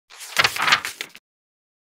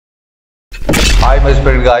Hi my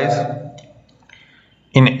spirit guys.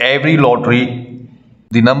 In every lottery,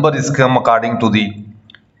 the number is come according to the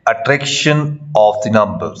attraction of the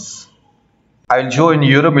numbers. I will show in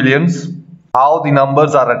EuroMillions how the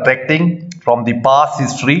numbers are attracting from the past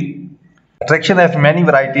history. Attraction has many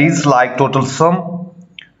varieties like total sum,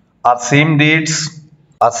 or same dates,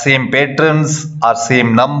 or same patterns, or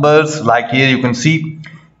same numbers. Like here you can see,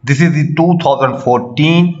 this is the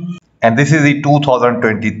 2014 and this is the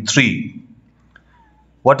 2023.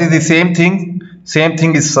 What is the same thing? Same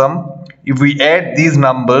thing is sum. If we add these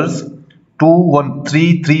numbers 2, 1,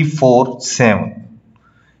 3, 3, 4, 7.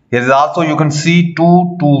 Here is also you can see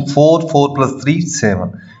 2, 2, 4, 4 plus 3,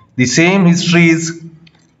 7. The same history is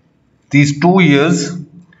these 2 years.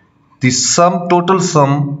 The sum, total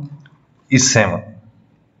sum is 7.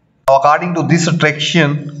 Now according to this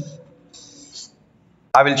attraction,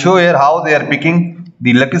 I will show here how they are picking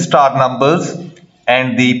the lucky star numbers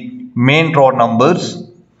and the main draw numbers.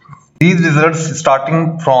 These results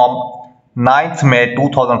starting from 9th May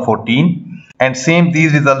 2014 and same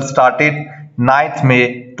these results started 9th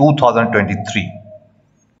May 2023.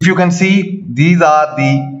 If you can see, these are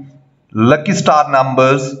the lucky star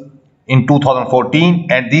numbers in 2014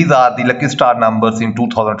 and these are the lucky star numbers in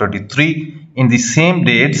 2023 in the same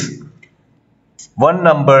dates. One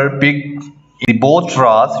number picked in both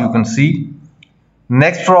draws, you can see.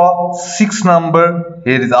 Next draw 6 number,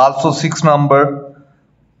 here is also 6 number.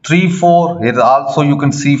 3, 4, here also you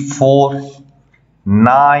can see 4,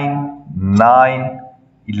 9, 9,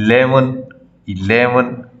 11,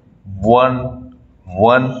 11, 1,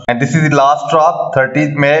 1. And this is the last draw,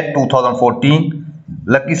 30th May 2014.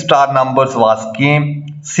 Lucky star numbers was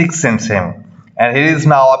came 6 and 7. And here is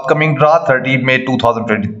now upcoming draw, 30th May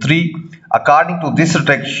 2023. According to this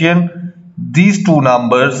attraction, these two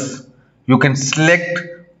numbers, you can select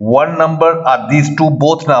one number or these two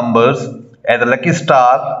both numbers as a lucky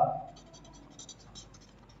star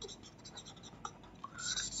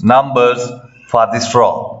numbers for this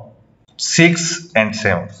draw, 6 and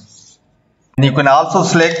 7. And you can also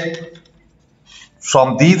select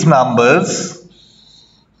from these numbers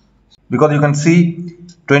because you can see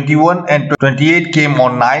 21 and 28 came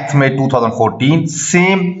on 9th May 2014.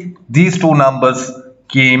 Same these two numbers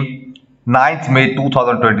came 9th May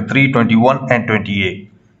 2023, 21 and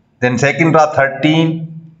 28. Then second draw 13.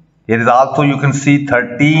 Here is also you can see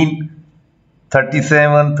 13,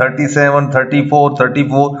 37, 37, 34,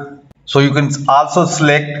 34. So you can also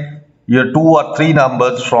select your 2 or 3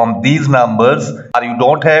 numbers from these numbers, or you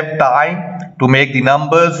don't have time to make the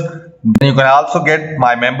numbers, then you can also get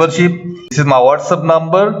my membership. This is my WhatsApp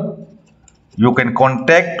number. You can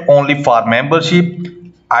contact only for membership.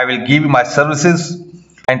 I will give you my services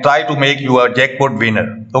and try to make you a jackpot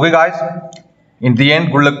winner. Okay guys, in the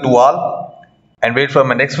end, good luck to all and wait for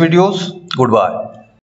my next videos. Goodbye.